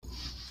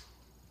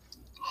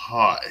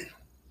Hi,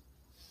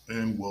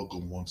 and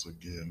welcome once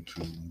again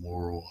to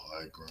Moral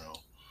High Ground,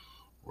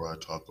 where I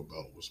talk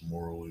about what's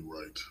morally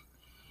right.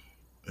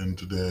 And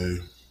today,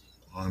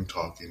 I'm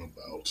talking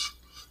about,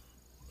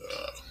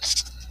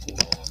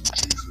 hold on,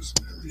 Jesus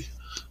Mary.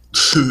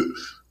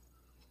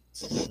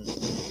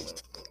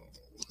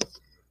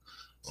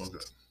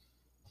 Okay,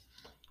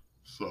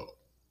 so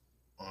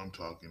I'm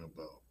talking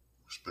about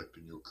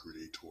respecting your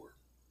creator.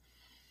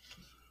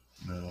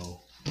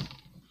 Now,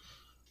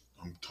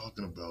 I'm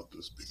talking about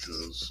this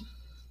because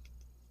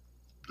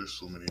there's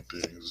so many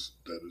things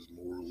that is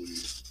morally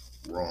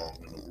wrong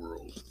in the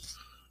world.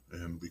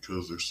 And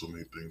because there's so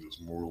many things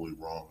that's morally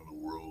wrong in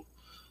the world,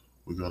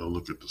 we got to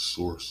look at the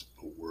source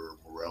of where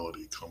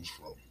morality comes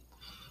from,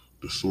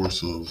 the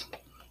source of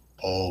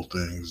all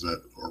things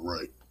that are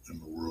right in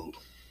the world,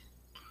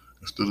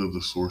 instead of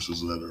the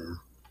sources that are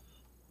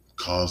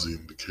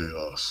causing the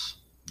chaos,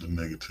 the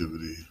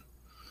negativity,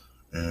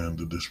 and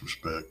the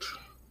disrespect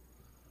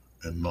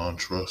and non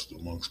trust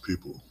amongst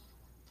people.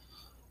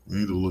 We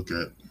need to look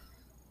at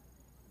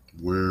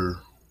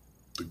where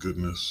the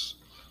goodness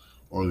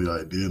or the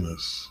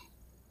idealness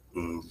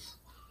of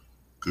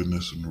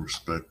goodness and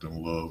respect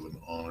and love and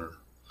honor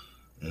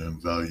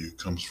and value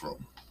comes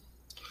from.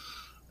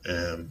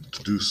 And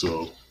to do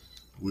so,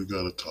 we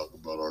got to talk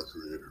about our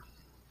Creator.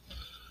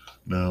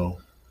 Now,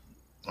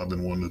 I've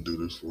been wanting to do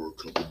this for a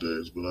couple of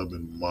days, but I've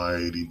been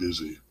mighty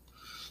busy.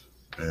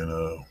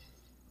 And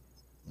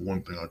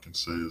one thing I can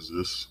say is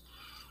this: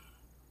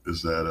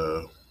 is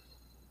that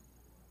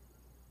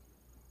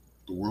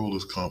the world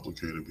is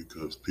complicated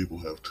because people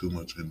have too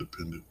much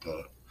independent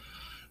thought,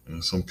 and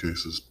in some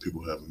cases,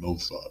 people have no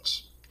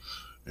thoughts,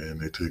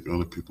 and they take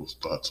other people's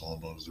thoughts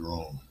on as their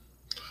own,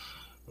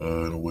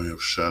 in a way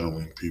of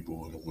shadowing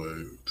people, in a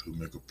way to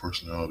make a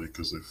personality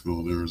because they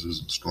feel theirs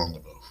isn't strong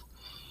enough.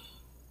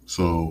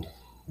 So,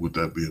 with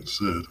that being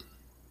said,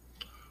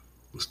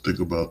 let's think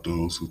about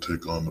those who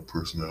take on the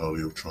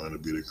personality of trying to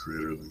be the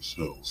creator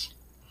themselves.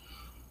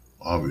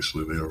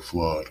 Obviously, they are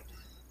flawed.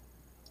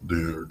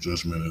 Their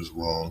judgment is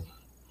wrong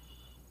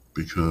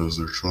because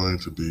they're trying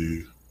to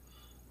be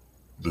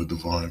the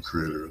divine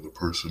creator, the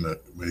person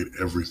that made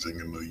everything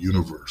in the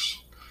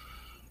universe.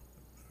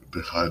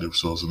 They hide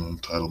themselves in an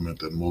entitlement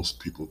that most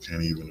people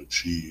can't even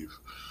achieve,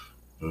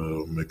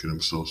 making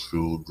themselves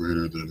feel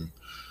greater than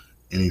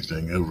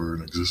anything ever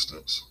in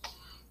existence.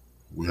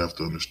 We have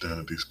to understand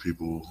that these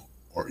people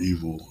are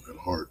evil at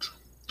heart,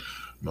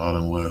 not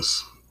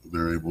unless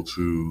they're able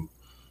to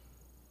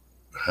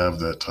have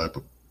that type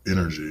of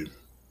energy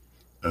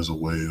as a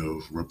way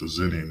of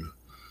representing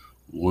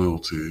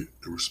loyalty,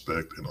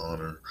 respect, and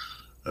honor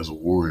as a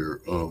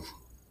warrior of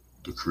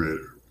the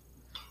Creator,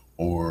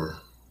 or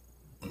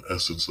an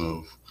essence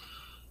of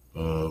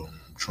uh,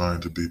 trying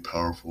to be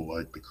powerful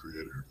like the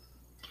Creator.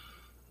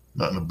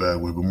 Not in a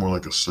bad way, but more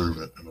like a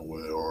servant in a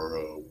way, or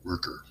a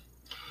worker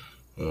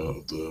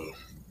of the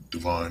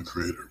divine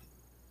Creator.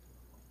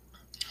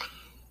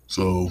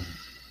 So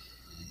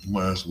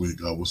last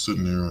week I was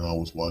sitting there and I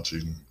was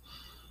watching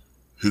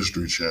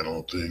History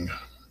Channel thing,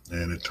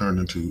 and it turned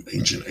into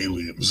Ancient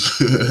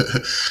Aliens,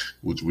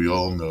 which we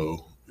all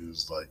know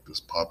is like this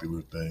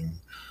popular thing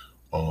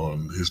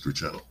on History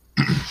Channel.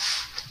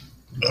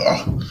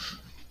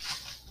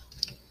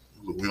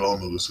 We all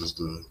know this is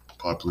the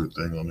popular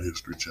thing on the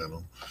History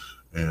Channel,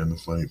 and the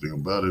funny thing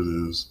about it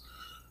is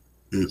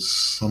it's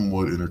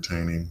somewhat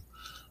entertaining,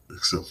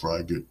 except for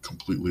I get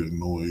completely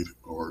annoyed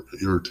or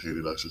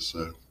irritated, I should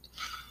say,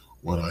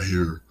 when I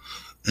hear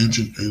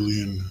ancient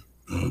alien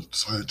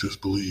scientists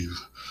believe,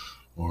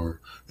 or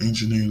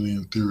ancient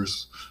alien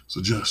theorists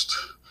suggest,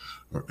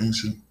 or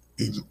ancient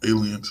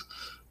alien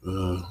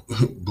uh,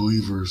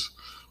 believers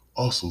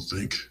also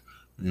think.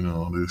 They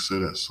say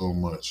that so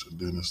much, and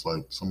then it's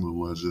like some of the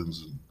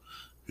legends and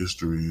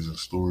histories and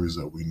stories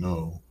that we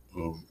know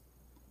of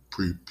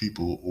pre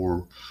people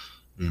or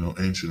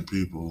ancient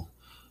people.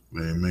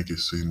 They make it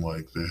seem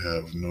like they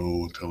have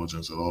no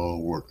intelligence at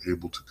all, weren't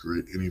able to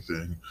create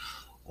anything,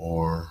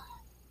 or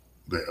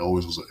they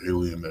always was an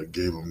alien that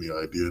gave them the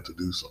idea to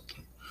do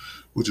something,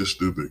 which is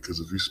stupid because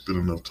if you spend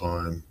enough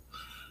time,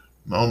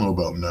 I don't know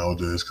about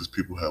nowadays because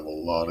people have a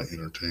lot of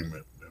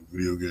entertainment,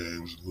 video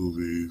games,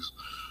 movies,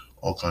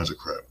 all kinds of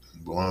crap.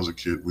 But when I was a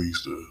kid, we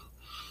used to,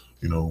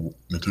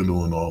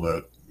 Nintendo and all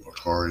that,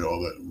 Atari,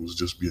 all that was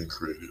just being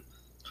created.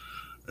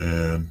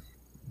 And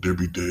there'd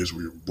be days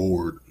where you're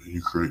bored and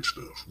you create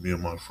stuff. Me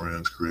and my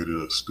friends created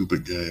a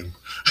stupid game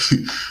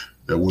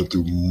that went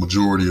through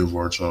majority of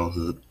our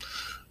childhood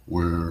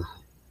where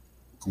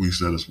we used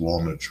to have this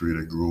walnut tree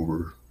that grew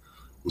over,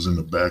 was in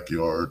the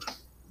backyard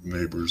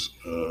neighbor's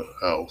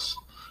house,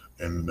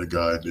 and the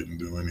guy didn't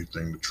do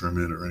anything to trim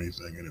it or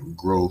anything, and it would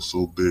grow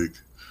so big,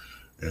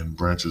 and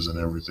branches and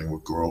everything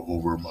would grow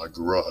over my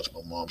garage,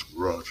 my mom's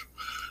garage,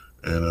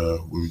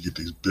 and we would get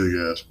these big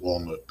ass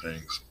walnut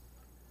things,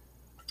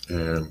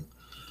 and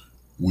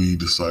we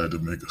decided to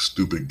make a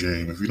stupid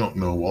game. If you don't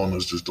know,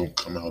 walnuts just don't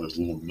come out as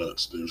little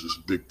nuts. There's this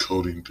big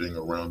coating thing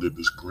around it,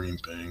 this green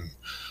thing,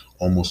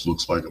 almost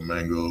looks like a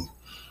mango.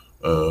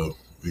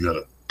 You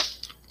gotta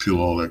peel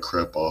all that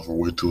crap off or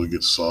wait till it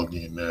gets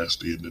soggy and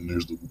nasty, and then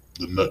there's the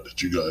nut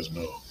that you guys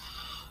know.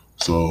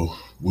 So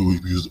we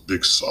would use a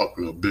big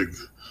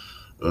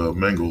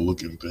mango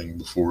looking thing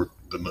before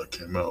the nut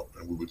came out,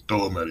 and we would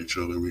throw them at each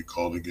other. We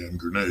called the game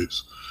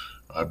grenades.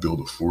 I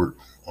built a fort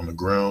on the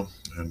ground,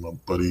 and my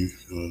buddy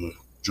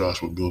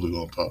Josh would build it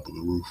on top of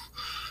the roof,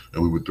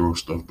 and we would throw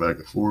stuff back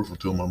and forth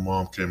until my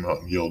mom came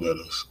out and yelled at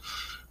us.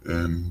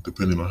 And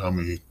depending on how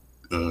many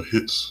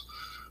hits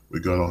we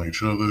got on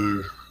each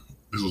other,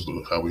 this was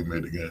how we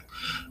made the game.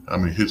 How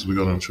many hits we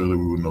got on each other,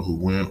 we would know who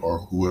won or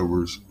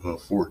whoever's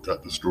fort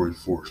got destroyed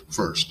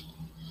first.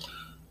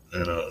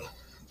 And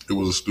it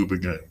was a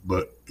stupid game,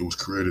 but it was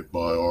created by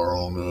our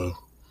own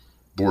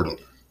boredom.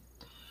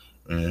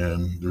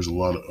 And there's a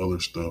lot of other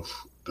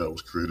stuff that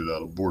was created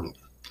out of boredom.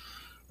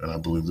 And I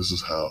believe this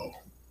is how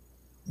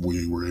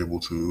we were able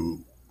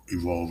to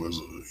evolve as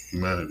a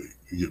humanity.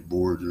 You get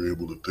bored, you're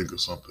able to think of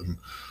something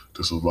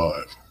to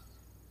survive.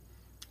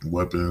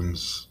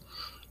 Weapons,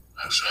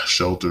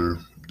 shelter,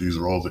 these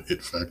are all the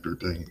it factor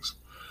things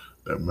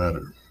that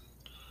matter.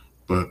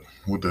 But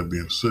with that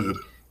being said,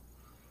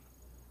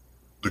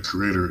 the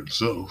creator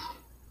itself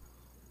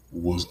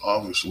was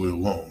obviously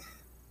alone.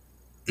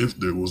 If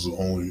there was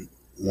only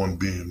one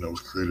being that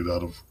was created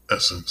out of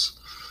essence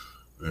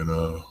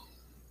and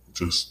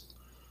just,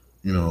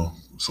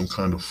 some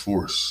kind of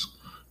force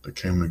that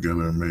came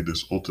together and made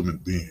this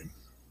ultimate being,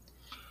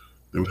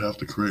 they would have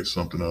to create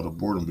something out of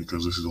boredom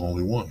because this is the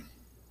only one.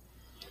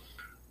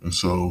 And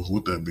so,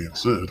 with that being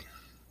said,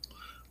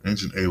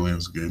 Ancient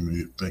Aliens made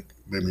me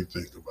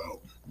think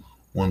about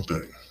one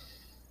thing.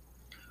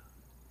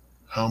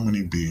 How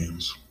many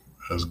beings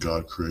has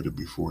God created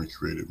before he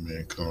created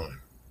mankind?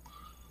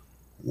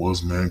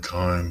 Was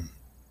mankind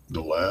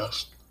the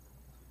last?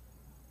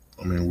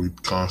 I mean, we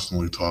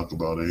constantly talk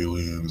about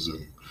aliens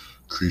and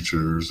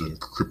creatures and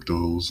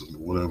cryptos and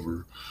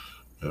whatever,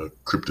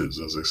 cryptids,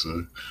 as they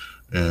say.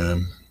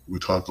 And we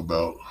talk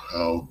about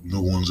how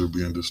new ones are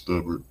being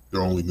discovered.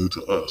 They're only new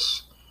to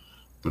us,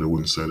 but it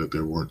wouldn't say that they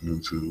weren't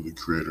new to the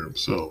creator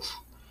himself.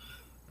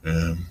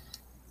 And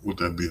with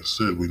that being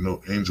said, we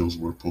know angels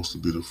were supposed to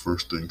be the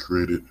first thing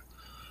created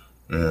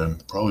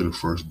and probably the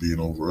first being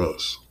over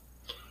us.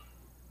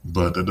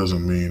 But that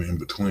doesn't mean in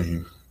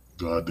between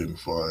God didn't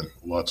find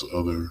lots of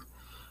other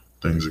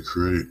things to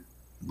create,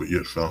 but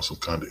yet found some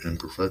kind of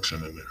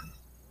imperfection in there.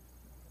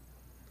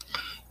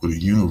 With a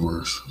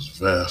universe as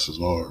vast as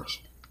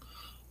ours,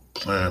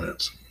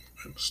 planets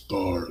and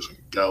stars and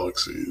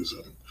galaxies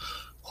and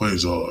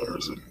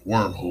quasars and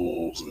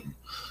wormholes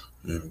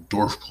and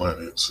dwarf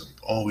planets and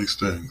all these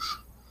things,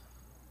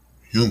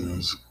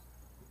 humans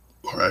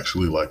are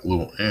actually like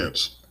little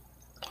ants.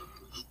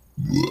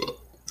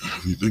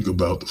 If you think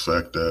about the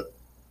fact that,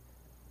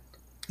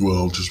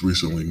 well, just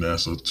recently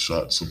NASA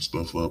shot some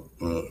stuff up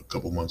a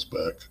couple months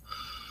back,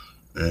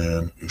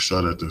 and it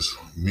shot at this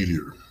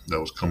meteor that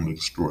was coming to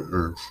destroy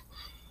Earth,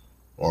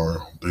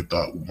 or they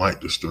thought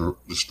might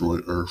destroy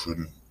Earth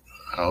in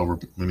however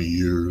many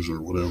years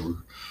or whatever.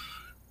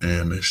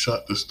 And they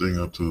shot this thing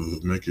up to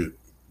make it,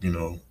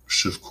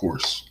 shift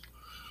course.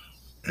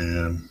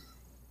 And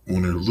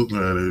when they're looking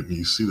at it and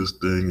you see this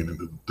thing, and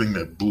the thing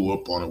that blew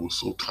up on it was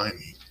so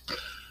tiny,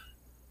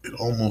 it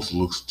almost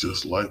looks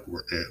just like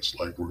we're ants,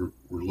 like we're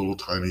little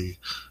tiny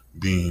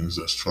beings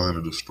that's trying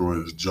to destroy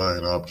this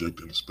giant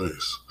object in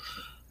space,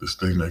 this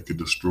thing that could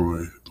destroy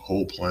the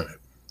whole planet.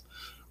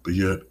 But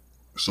yet,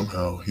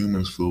 somehow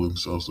humans feel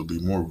themselves to be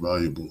more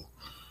valuable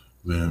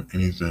than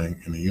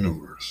anything in the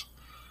universe.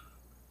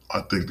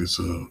 I think it's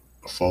a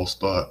false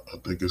thought. I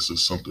think it's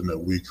just something that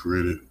we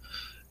created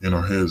in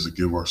our heads to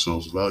give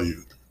ourselves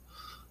value.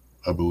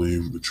 I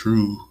believe the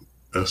true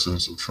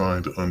essence of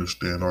trying to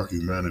understand our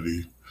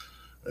humanity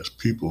as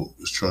people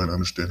is trying to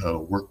understand how to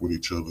work with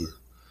each other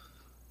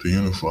to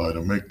unify,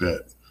 to make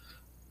that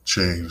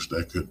change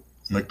that could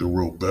make the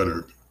world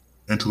better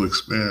and to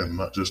expand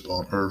not just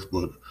on Earth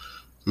but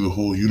through the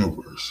whole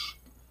universe.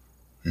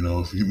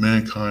 If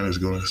mankind is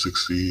going to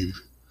succeed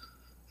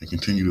and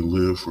continue to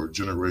live for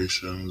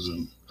generations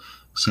and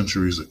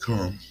centuries to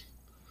come,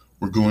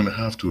 we're going to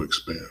have to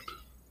expand.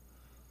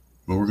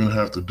 But we're going to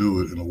have to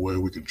do it in a way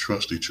we can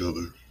trust each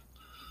other,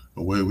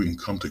 a way we can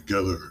come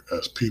together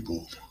as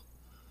people,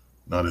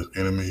 not as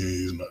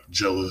enemies, not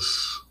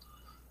jealous,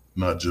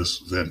 not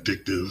just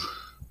vindictive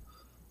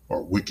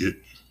or wicked.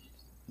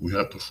 We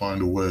have to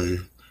find a way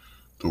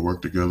to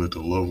work together,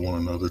 to love one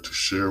another, to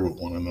share with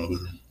one another.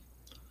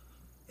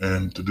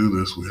 And to do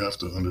this, we have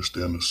to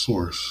understand the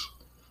source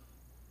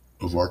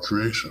of our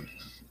creation,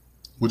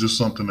 which is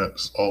something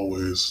that's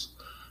always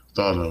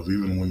thought of.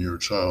 Even when you're a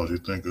child, you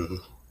think of,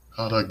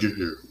 how did I get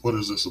here? What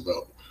is this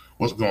about?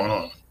 What's going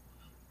on?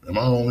 Am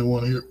I the only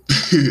one here?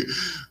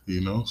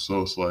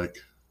 So it's like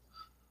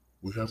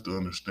we have to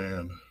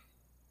understand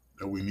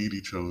that we need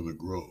each other to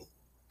grow,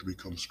 to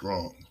become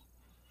strong,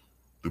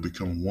 to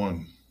become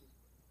one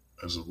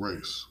as a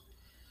race,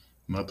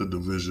 not the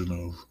division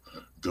of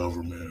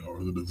government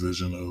or the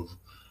division of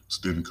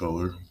skin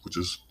color, which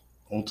is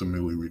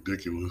ultimately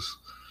ridiculous.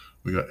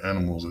 We got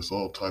animals that's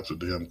all types of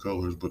damn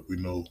colors, but we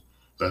know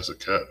that's a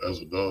cat, that's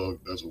a dog,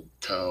 that's a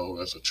cow,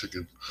 that's a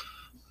chicken,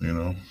 you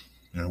know.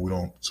 And we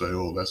don't say,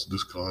 oh, that's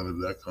this kind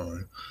or that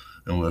kind,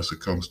 unless it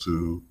comes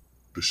to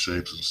the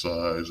shapes and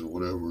size or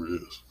whatever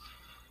it is.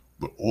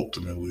 But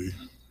ultimately,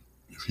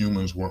 if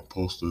humans weren't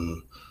supposed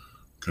to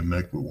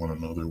connect with one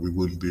another, we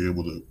wouldn't be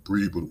able to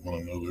breed with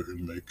one another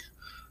and make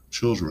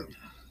children,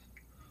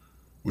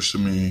 which to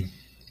me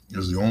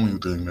is the only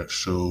thing that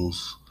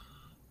shows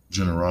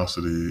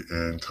generosity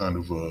and kind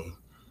of a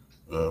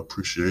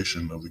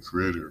appreciation of the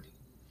creator,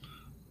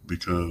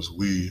 because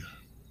we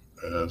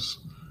as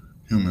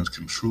humans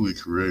can truly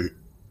create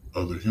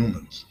other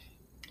humans.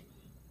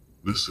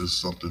 This is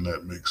something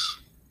that makes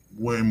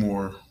way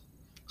more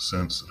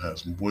sense and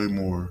has way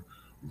more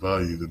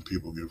value than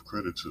people give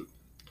credit to.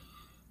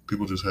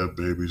 People just have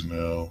babies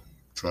now,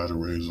 try to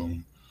raise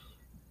them,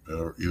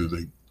 or either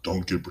they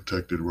don't get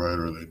protected right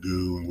or they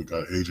do, and we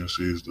got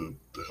agencies to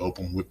help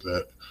them with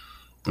that.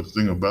 But the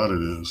thing about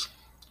it is,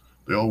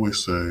 they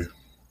always say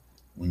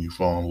when you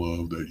fall in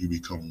love that you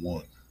become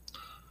one.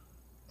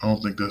 I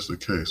don't think that's the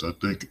case. I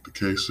think the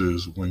case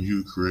is when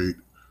you create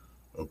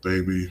a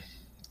baby,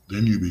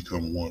 then you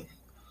become one.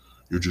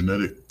 Your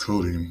genetic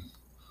coding,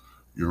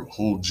 your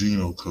whole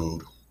genome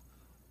code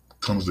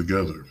comes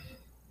together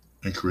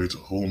and creates a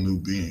whole new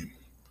being.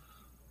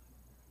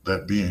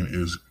 That being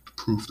is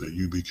proof that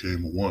you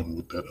became one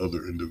with that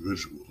other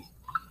individual.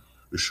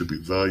 It should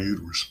be valued,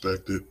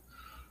 respected,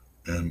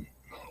 and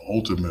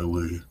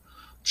ultimately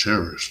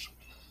cherished.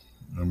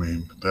 I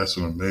mean, that's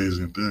an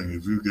amazing thing.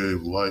 If you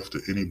gave life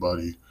to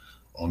anybody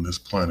on this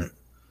planet,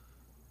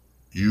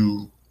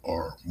 you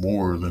are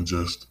more than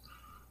just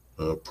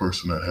a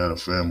person that had a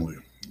family.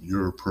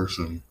 You're a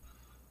person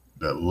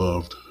that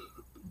loved,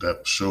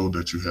 that showed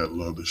that you had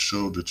love, that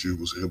showed that you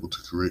was able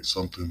to create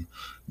something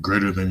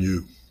greater than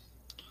you.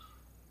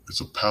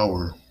 It's a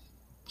power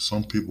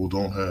some people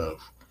don't have,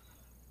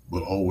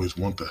 but always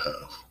want to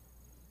have.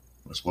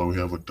 That's why we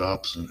have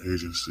adoption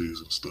agencies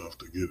and stuff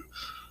to get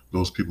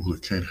those people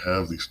that can't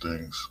have these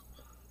things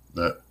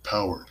that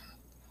power.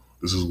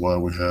 This is why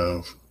we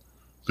have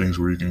things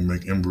where you can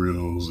make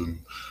embryos and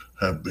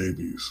have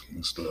babies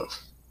and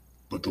stuff.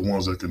 But the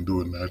ones that can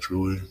do it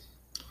naturally,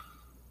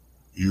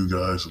 you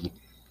guys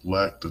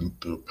lack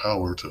the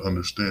power to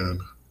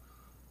understand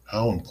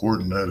how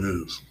important that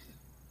is.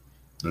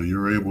 That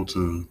you're able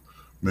to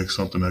make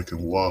something that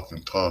can walk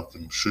and talk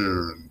and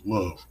share and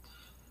love.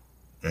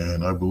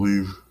 And I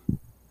believe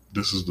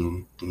this is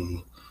the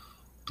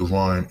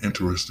divine,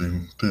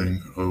 interesting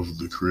thing of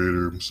the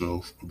creator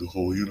himself of the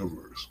whole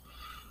universe.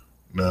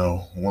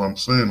 Now, when I'm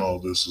saying all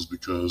this is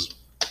because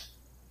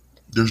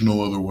there's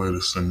no other way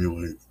to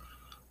simulate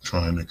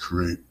trying to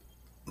create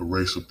a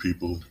race of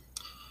people,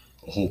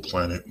 a whole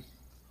planet,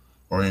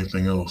 or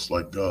anything else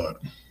like God.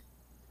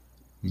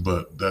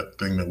 But that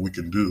thing that we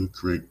can do,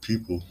 create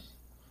people,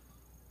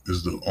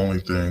 is the only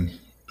thing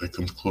that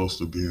comes close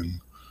to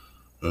being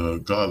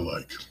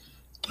godlike.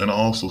 And I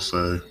also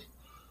say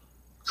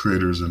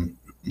creators in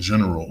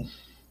general,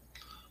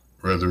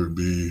 whether it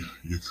be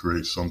you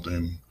create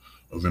something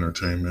of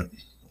entertainment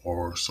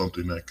or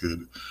something that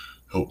could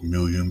help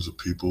millions of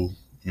people,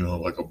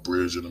 like a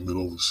bridge in the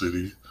middle of a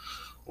city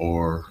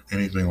or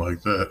anything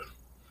like that,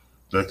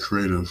 that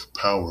creative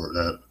power,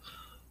 that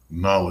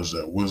knowledge,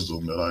 that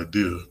wisdom, that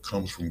idea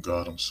comes from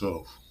God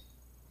Himself.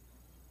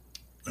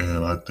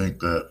 And I think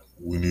that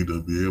we need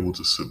to be able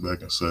to sit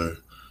back and say,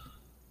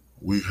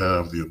 we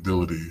have the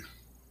ability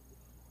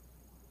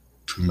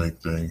to make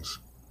things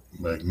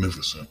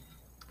magnificent.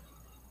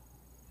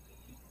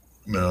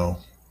 Now,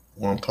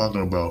 when I'm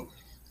talking about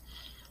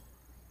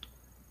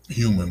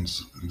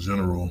humans in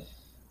general,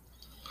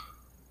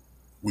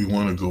 we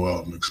want to go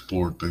out and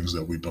explore things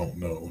that we don't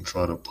know and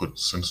try to put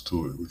sense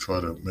to it. We try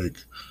to make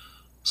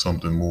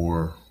something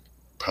more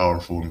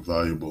powerful and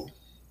valuable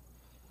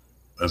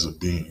as a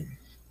being.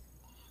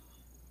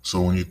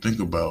 So when you think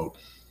about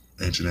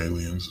ancient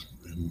aliens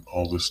and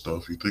all this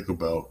stuff, you think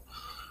about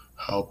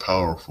how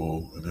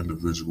powerful an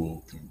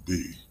individual can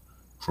be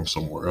from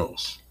somewhere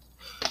else,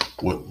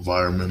 what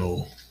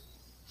environmental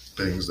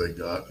things they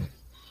got,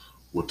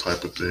 what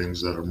type of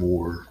things that are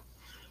more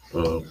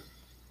uh,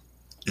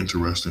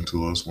 interesting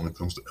to us when it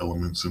comes to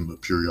elements in the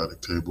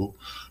periodic table.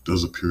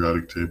 Does a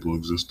periodic table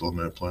exist on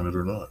that planet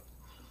or not?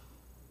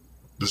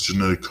 This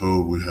genetic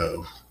code we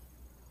have,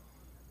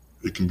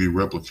 it can be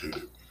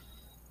replicated.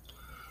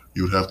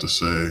 You would have to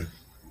say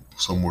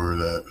somewhere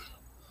that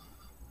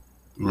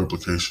the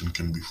replication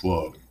can be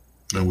flawed.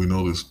 And we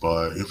know this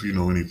by, if you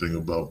know anything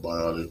about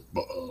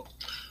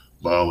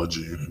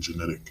biology and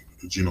genetic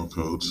genome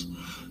codes,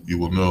 you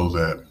will know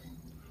that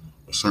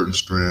a certain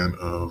strand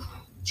of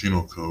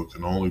genome code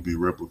can only be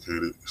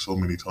replicated so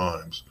many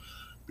times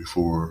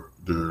before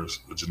there's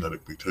a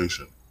genetic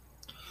mutation,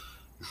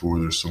 before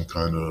there's some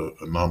kind of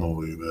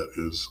anomaly that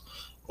is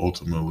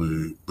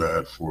ultimately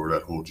bad for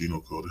that whole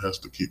genome code. It has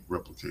to keep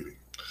replicating.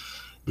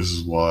 This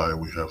is why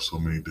we have so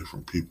many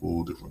different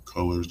people, different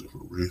colors,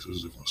 different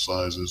races, different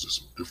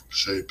sizes, different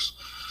shapes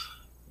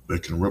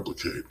that can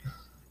replicate.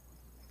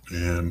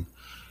 And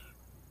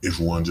if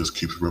one just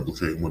keeps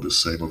replicating with the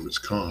same of its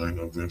kind,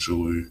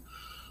 eventually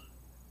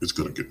it's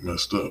going to get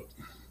messed up.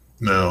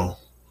 Now,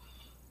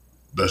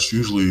 that's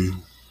usually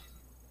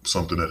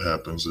something that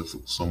happens if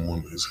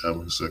someone is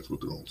having sex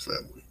with their own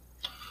family.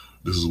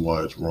 This is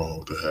why it's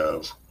wrong to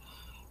have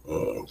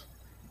uh,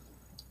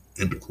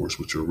 intercourse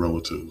with your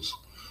relatives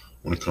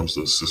when it comes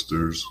to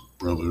sisters,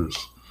 brothers,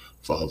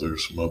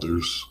 fathers,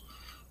 mothers.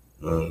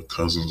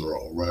 Cousins are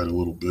all right a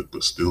little bit,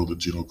 but still the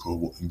genome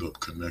code will end up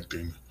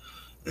connecting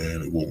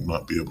and it will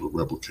not be able to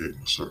replicate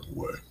in a certain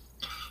way.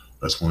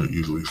 That's when it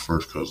usually is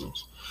first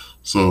cousins.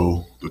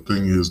 So the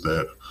thing is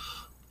that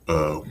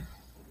um,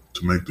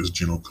 to make this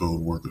genome code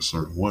work a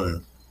certain way,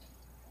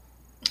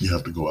 you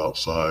have to go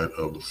outside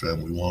of the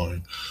family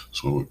line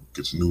so it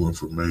gets new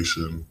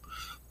information,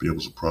 be able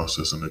to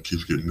process, and it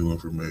keeps getting new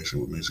information,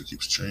 which means it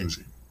keeps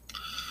changing.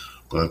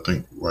 But I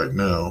think right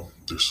now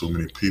there's so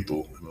many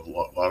people, and a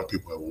lot of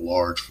people have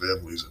large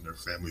families, and their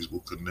families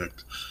will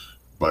connect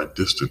by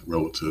distant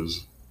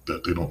relatives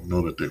that they don't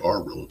know that they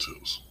are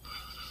relatives.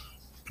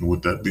 And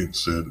with that being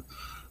said,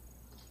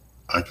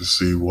 I can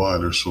see why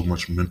there's so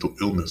much mental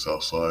illness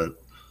outside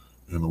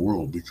in the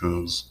world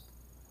because,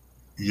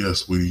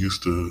 yes, we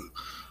used to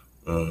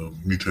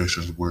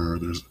mutations where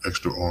there's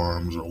extra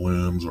arms or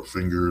limbs or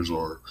fingers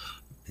or,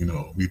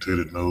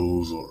 mutated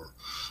nose or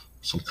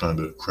some kind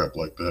of crap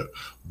like that.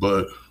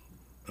 But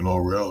in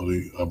all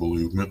reality, I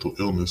believe mental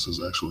illness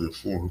is actually a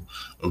form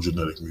of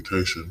genetic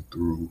mutation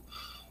through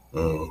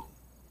uh,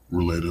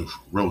 relative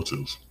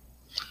relatives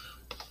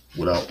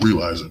without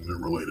realizing they're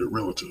related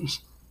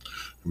relatives.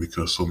 And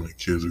because so many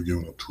kids are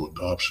given up to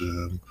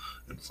adoption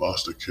and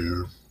foster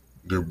care,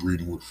 they're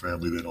breeding with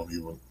family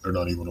they're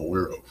not even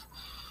aware of.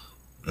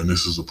 And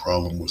this is a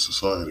problem with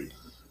society.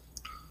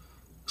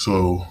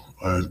 So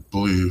I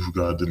believe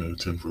God didn't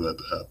intend for that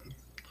to happen.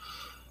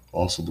 I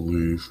also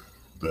believe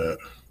that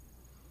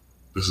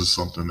this is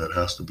something that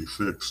has to be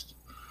fixed.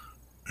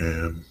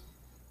 And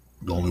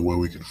the only way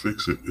we can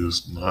fix it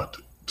is not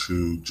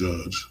to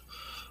judge,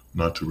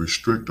 not to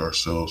restrict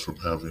ourselves from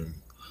having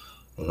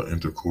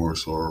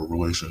intercourse or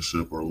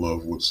relationship or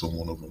love with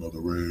someone of another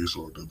race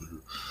or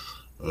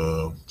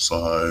another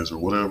size or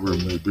whatever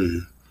it may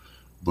be,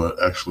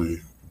 but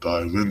actually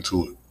dive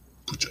into it,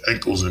 put your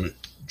ankles in it,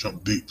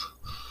 jump deep,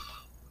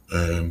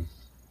 and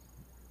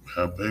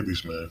have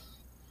babies, man.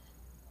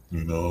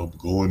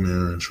 Go in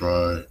there and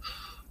try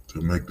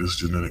to make this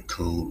genetic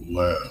code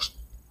last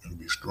and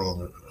be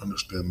strong and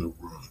understand the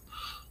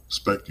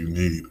respect you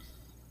need.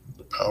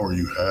 The power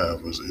you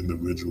have as an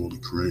individual to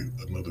create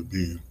another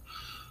being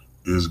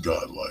is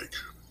godlike,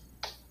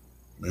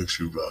 makes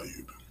you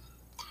valued.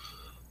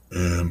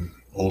 And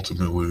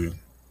ultimately,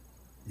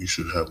 you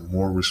should have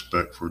more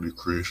respect for the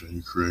creation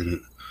you created,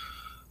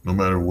 no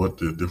matter what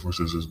the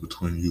differences is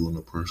between you and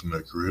the person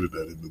that created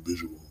that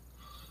individual.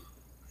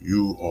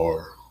 You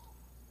are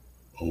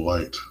a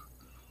light,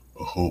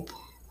 a hope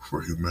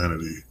for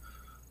humanity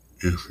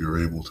if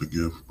you're able to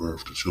give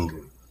birth to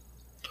children.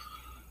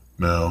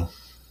 Now,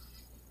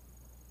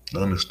 the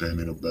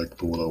understanding of back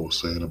to what I was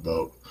saying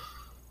about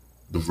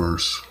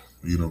the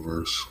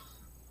universe,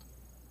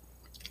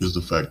 is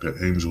the fact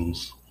that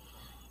angels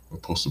are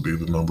supposed to be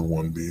the number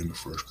one being, the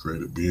first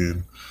created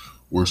being.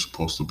 We're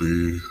supposed to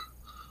be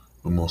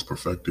the most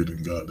perfected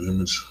in God's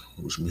image,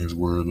 which means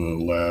we're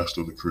the last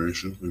of the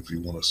creation, if you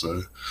want to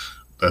say.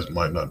 That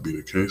might not be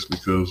the case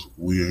because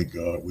we ain't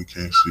God. We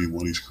can't see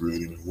what He's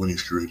creating and when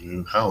He's creating it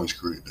and how He's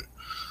creating it.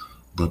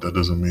 But that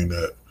doesn't mean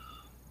that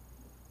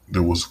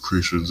there was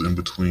creatures in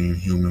between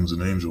humans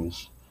and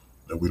angels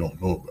that we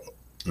don't know about.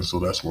 And so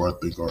that's where I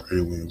think our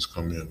aliens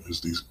come in,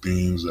 is these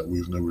beings that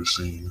we've never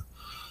seen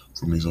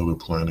from these other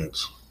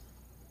planets.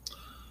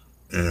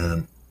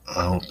 And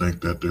I don't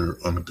think that they're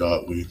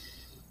ungodly.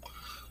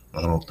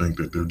 I don't think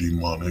that they're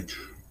demonic.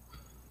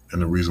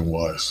 And the reason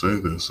why I say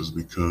this is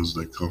because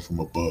they come from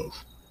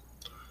above.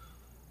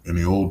 In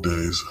the old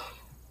days,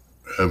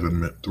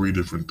 heaven meant three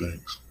different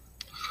things.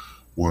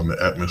 One,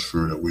 the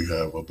atmosphere that we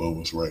have above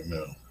us right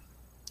now.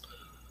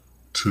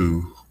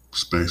 Two,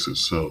 space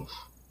itself.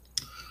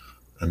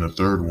 And the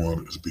third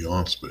one is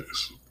beyond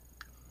space.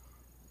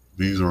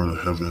 These are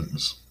the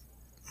heavens.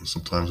 And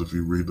sometimes if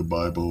you read the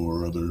Bible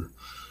or other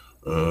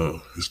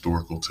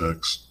historical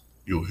texts,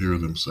 you'll hear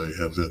them say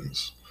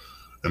heavens.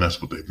 And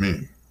that's what they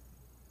mean.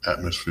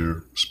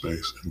 Atmosphere,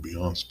 space, and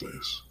beyond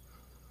space.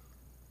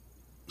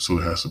 So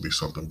there has to be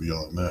something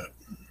beyond that.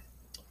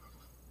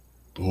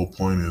 The whole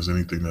point is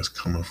anything that's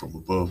coming from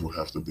above would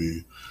have to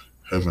be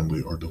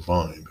heavenly or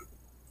divine,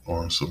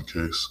 or in some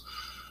case,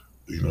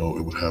 it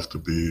would have to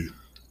be.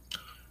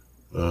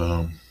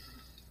 Um,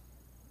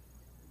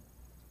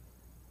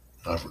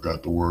 I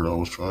forgot the word I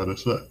was trying to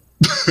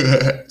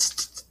say.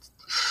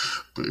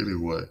 But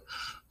anyway,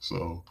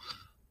 so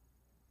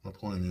my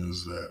point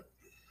is that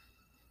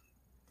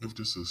if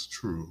this is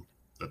true,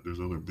 that there's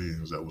other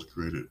beings that was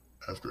created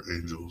after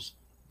angels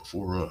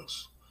before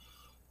us,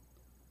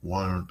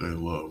 why aren't they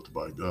loved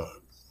by God?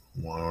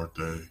 Why aren't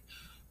they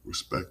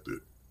respected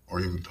or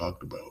even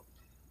talked about?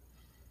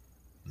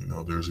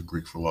 There's a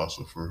Greek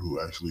philosopher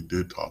who actually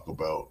did talk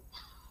about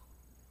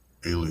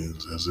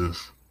aliens as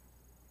if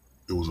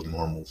it was a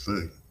normal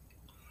thing.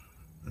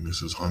 And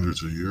this is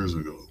hundreds of years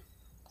ago,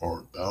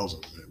 or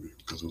thousands maybe,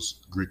 because it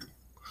was Greek.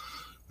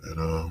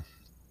 And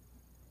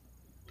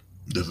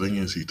the thing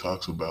is, he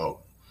talks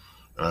about,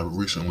 and I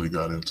recently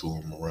got into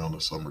him around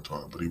the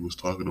summertime, but he was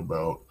talking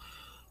about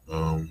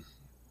um,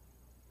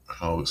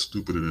 how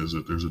stupid it is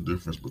that there's a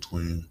difference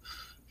between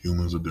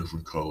humans of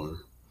different color.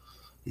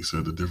 He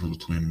said the difference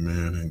between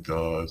men and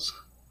gods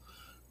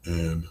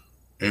and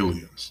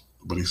aliens.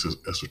 But he says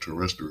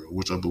extraterrestrial,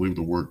 which I believe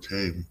the word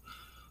came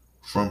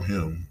from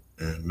him,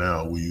 and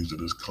now we use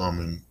it as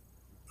common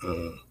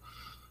uh,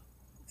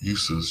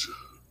 usage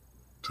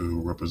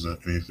to represent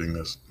anything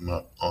that's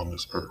not on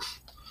this earth.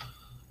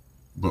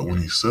 But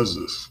when he says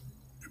this,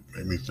 it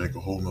made me think a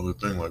whole nother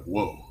thing like,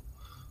 whoa,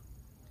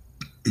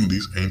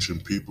 these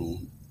ancient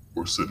people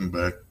were sitting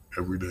back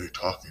every day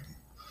talking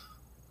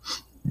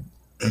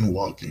and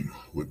walking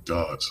with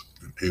gods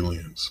and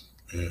aliens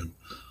and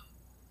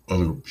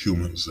other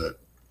humans that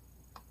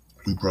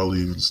we probably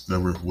even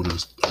never would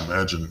have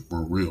imagined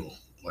were real,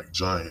 like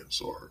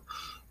giants or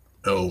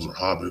elves or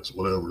hobbits,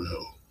 whatever the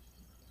hell.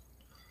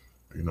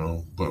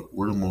 But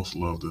we're the most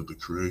loved of the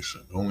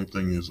creation. The only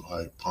thing is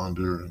I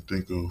ponder and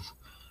think of,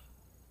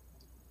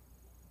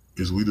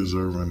 is we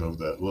deserving of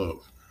that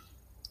love?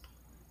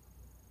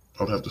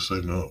 I would have to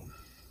say no.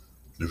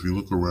 If you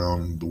look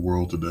around the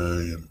world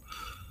today and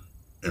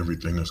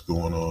everything that's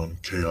going on,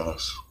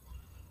 chaos,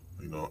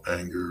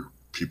 anger,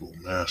 people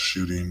mass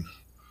shooting,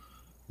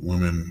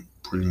 women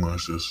pretty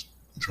much just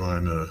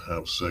trying to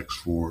have sex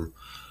for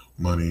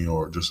money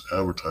or just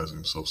advertising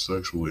themselves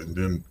sexually, and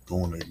then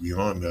going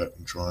beyond that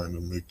and trying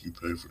to make you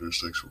pay for their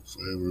sexual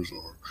favors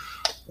or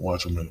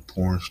watch them in a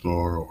porn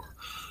star, or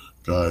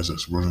guys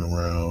that's running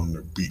around,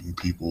 they're beating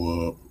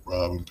people up,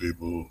 robbing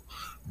people,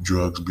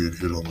 drugs being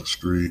hit on the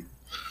street,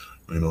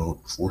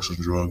 forcing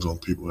drugs on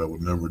people that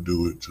would never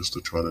do it just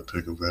to try to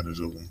take advantage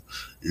of them,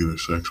 either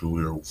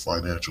sexually or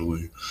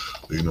financially.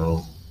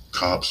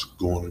 Cops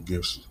going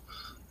against,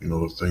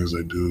 the things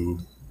they do,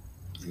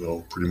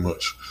 pretty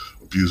much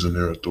abusing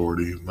their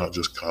authority, not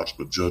just cops,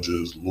 but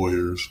judges,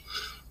 lawyers,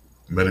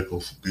 medical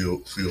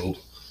field,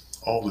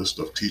 all this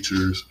stuff,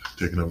 teachers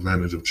taking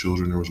advantage of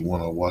children. There was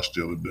one I watched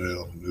the other day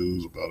on the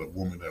news about a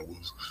woman that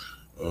was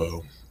a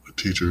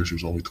teacher. She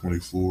was only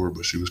 24,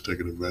 but she was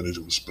taking advantage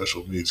of a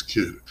special needs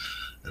kid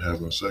and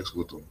having sex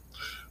with them.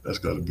 That's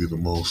got to be the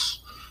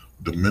most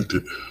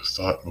demented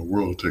thought in the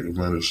world, to take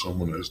advantage of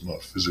someone that's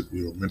not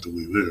physically or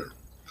mentally there.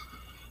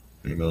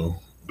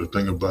 The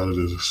thing about it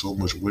is there's so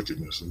much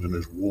wickedness, and then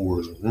there's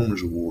wars and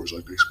rumors of wars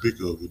like they speak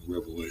of in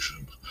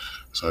Revelations.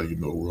 That's how you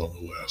know we're on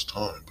the last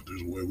time. But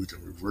there's a way we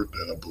can revert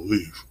that, I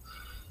believe.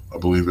 I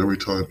believe every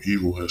time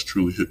evil has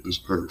truly hit this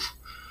earth,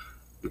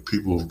 the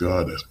people of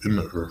God that's in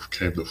the earth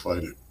came to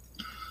fight it.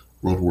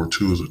 World War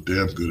II is a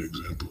damn good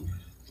example.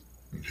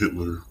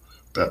 Hitler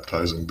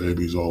baptizing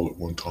babies all at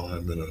one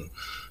time in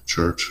a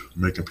church,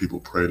 making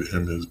people pray to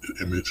him, his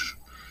image,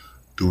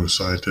 doing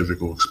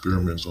scientific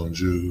experiments on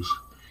Jews,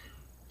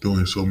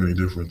 doing so many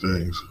different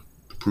things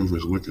to prove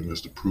his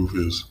wickedness, to prove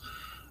his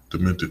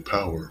demented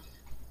power.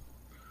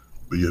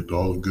 But yet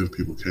all the good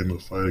people came to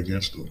fight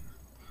against him.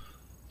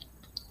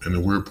 And the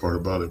weird part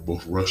about it,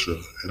 both Russia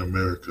and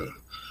America,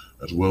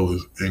 as well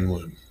as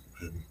England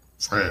and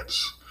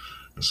France,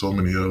 and so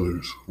many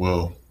others,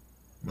 well,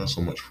 not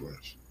so much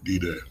France,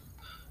 D-Day,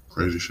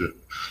 crazy shit.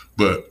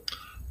 But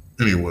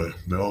anyway,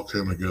 they all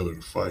came together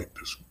to fight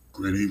this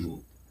great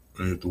evil,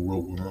 and yet the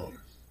world went on.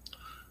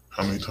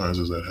 How many times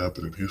has that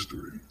happened in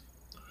history?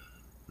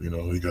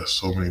 You got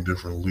so many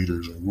different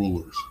leaders and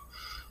rulers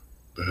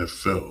that have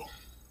fell.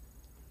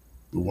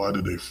 But why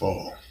did they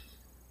fall?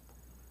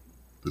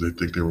 Did they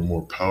think they were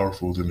more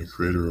powerful than the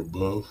creator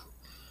above?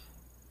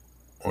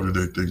 Or did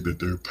they think that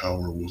their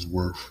power was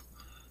worth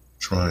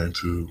trying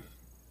to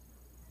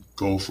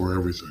go for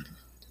everything,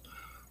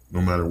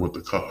 no matter what the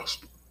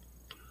cost?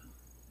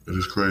 It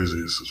is crazy.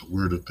 It's just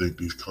weird to think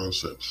these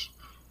concepts.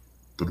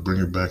 But to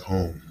bring it back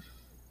home,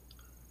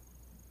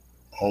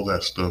 all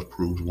that stuff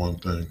proves one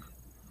thing,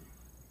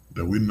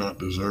 that we're not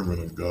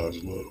deserving of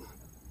God's love.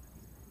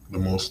 The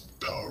most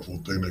powerful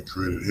thing that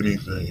created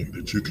anything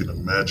that you can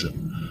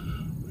imagine.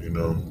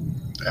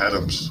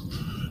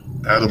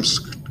 Atoms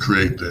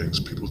create things.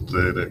 People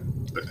say that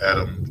the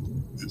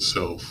atom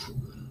itself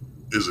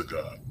is a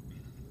God.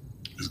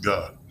 Is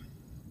God.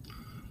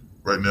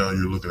 Right now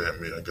you're looking at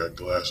me, I got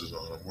glasses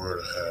on, I'm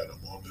wearing a hat,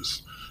 I'm on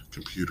this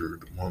computer,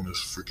 I'm on this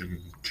freaking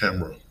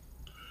camera.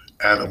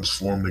 Atoms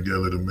form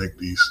together to make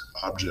these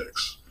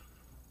objects,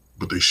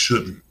 but they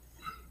shouldn't.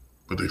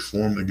 But they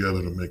form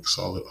together to make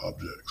solid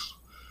objects,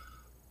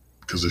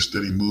 because they're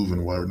steady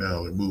moving. Right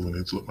now they're moving.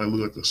 It might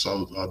look like a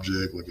solid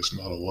object, like it's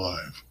not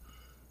alive,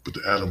 but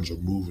the atoms are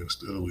moving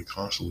steadily,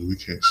 constantly. We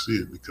can't see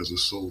it because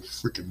it's so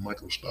freaking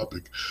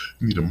microscopic.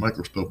 You need a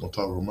microscope on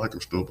top of a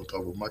microscope on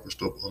top of a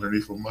microscope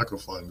underneath a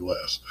magnifying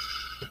glass.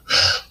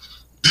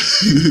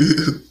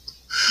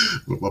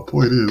 But my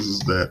point is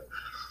that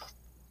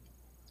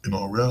in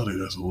all reality,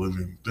 that's a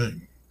living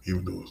thing,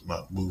 even though it's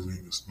not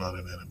moving, it's not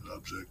an inanimate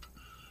object.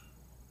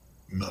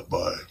 not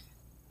by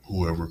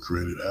whoever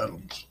created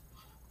atoms,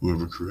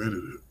 whoever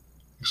created it.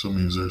 So it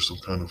means there's some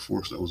kind of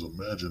force that was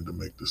imagined to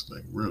make this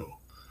thing real.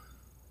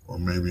 Or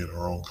maybe in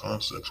our own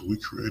concepts, we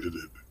created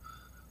it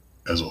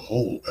as a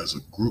whole, as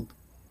a group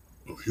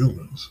of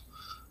humans.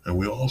 And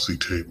we all see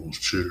tables,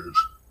 chairs,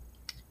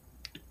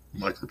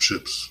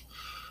 microchips,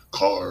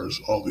 cars,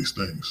 all these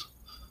things.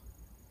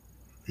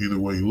 Either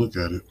way you look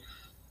at it,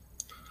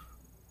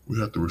 we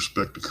have to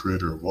respect the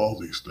creator of all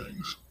these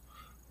things,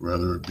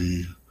 whether it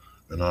be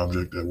an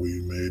object that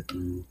we made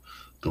through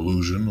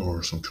delusion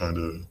or some kind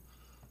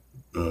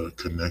of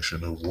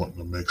connection of wanting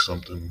to make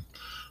something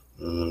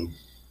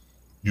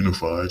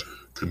unified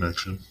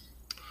connection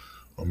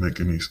on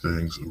making these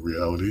things a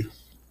reality.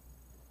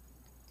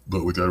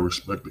 But we got to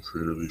respect the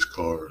creator of these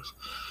cars,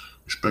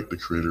 respect the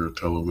creator of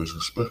television,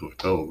 especially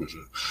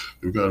television.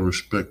 We got to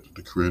respect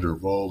the creator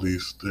of all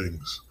these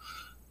things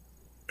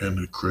and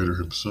the creator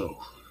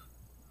himself.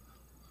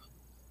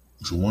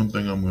 So one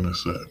thing I'm going to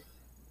say,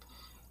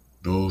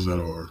 those that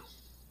are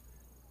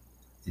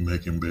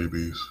making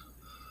babies,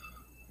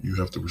 you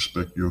have to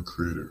respect your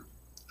creator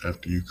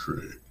after you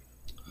create,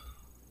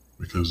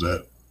 because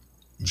that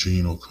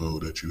genome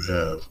code that you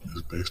have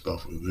is based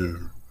off of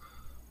their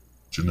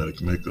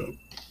genetic makeup.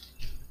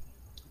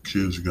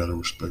 Kids, you got to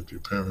respect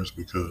your parents,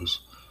 because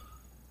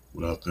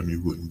without them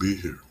you wouldn't be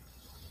here.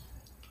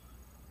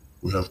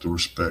 We have to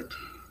respect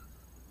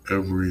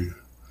every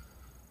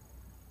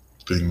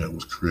thing that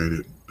was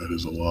created that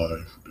is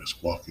alive,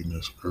 that's walking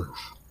this earth.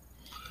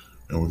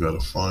 And we got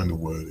to find a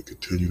way to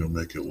continue to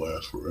make it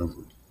last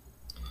forever.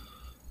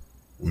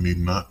 We need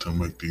not to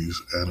make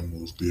these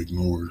animals be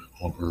ignored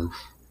on earth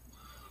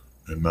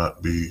and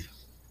not be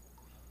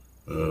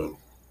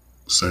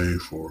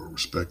safe or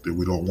respected.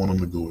 We don't want them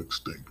to go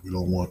extinct. We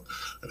don't want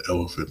an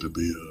elephant to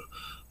be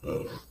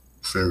a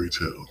fairy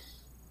tale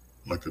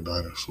like a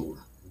dinosaur.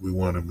 We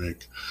want to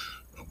make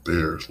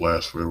bears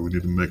last forever. We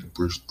need to make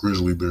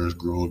grizzly bears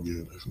grow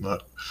again, if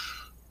not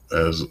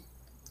as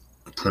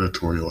a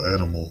predatory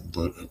animal,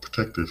 but a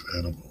protective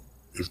animal,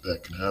 if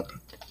that can happen.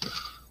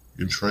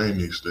 You can train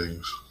these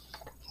things.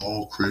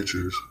 All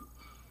creatures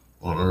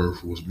on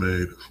earth was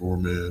made for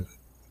man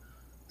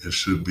and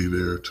should be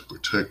there to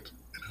protect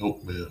and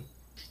help man.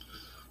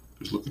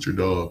 Just look at your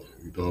dog.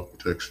 Your dog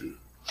protects you.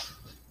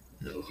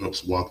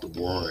 Helps walk the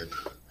blind.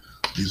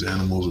 These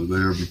animals are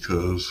there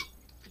because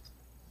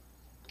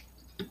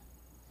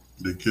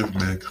they give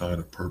mankind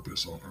a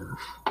purpose on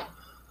earth.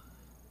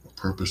 A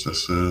purpose that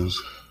says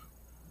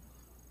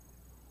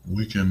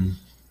we can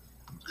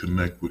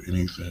connect with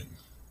anything.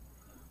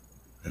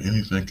 And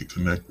anything can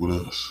connect with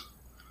us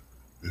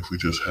if we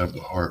just have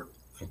the heart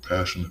and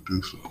passion to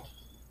do so.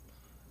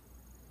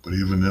 But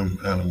even them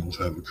animals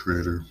have a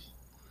creator,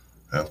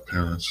 have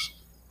parents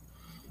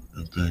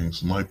and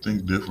things, might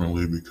think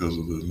differently because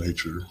of the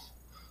nature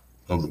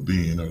of the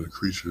being or the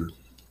creature.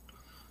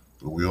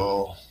 But we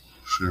all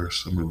share a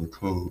similar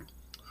code,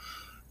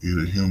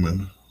 either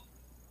human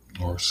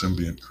or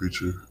symbiont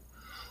creature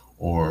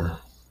or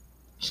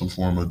some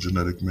form of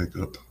genetic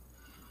makeup.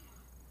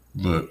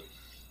 But,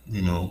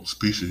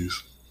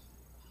 species,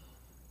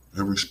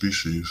 every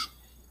species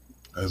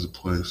has a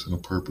place and a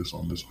purpose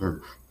on this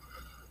earth.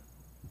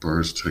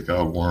 Birds take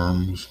out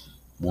worms,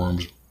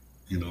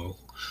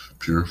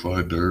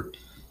 purify dirt,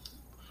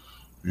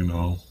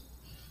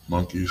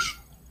 monkeys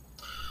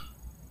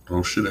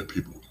throw shit at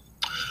people.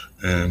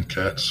 And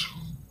cats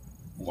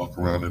walk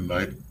around at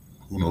night,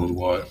 who knows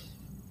why.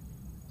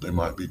 They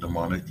might be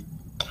demonic.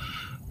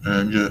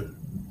 And yet,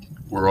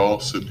 we're all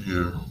sitting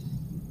here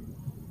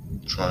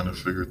trying to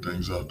figure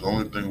things out. The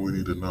only thing we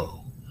need to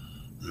know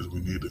is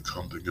we need to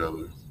come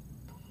together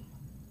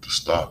to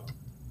stop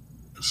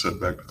and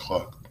set back the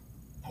clock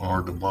on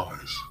our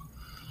demise.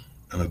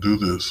 And to do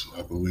this,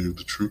 I believe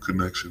the true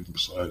connection,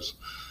 besides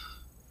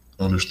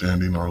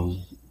understanding our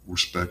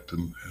respect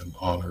and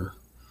honor,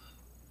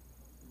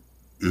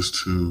 is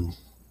to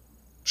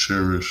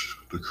cherish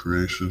the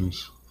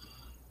creations,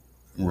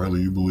 whether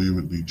you believe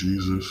it be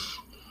Jesus,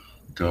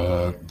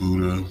 God,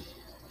 Buddha,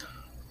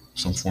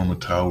 some form of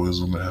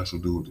Taoism that has to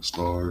do with the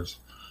stars,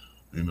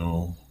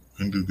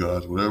 Hindu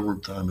gods, whatever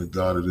kind of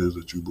God it is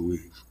that you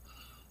believe.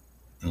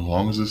 As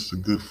long as it's a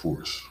good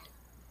force,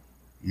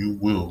 you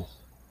will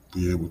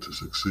be able to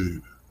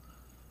succeed.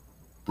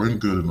 Bring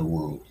good in the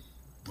world.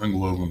 Bring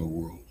love in the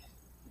world.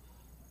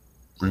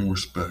 Bring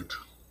respect.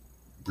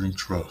 Bring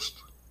trust.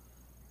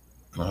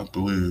 And I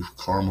believe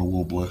karma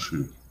will bless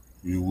you.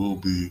 You will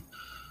be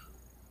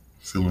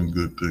feeling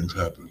good things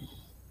happen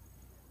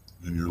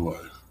in your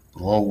life.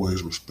 But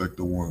always respect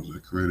the ones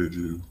that created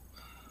you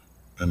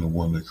and the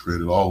one that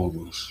created all of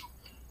us.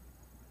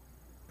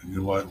 And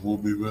your life will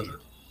be better.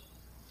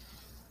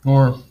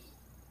 Or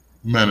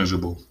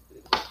manageable.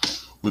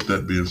 With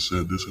that being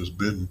said, this has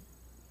been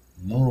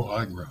Moral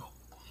High Ground.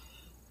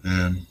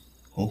 And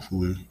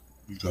hopefully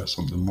you got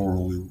something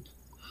morally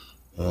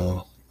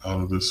out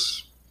of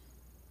this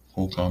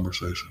whole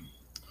conversation.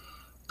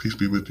 Peace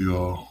be with you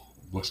all.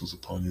 Blessings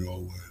upon you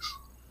always.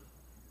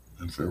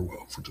 And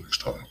farewell for the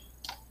next time.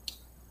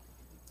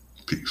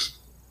 Peace.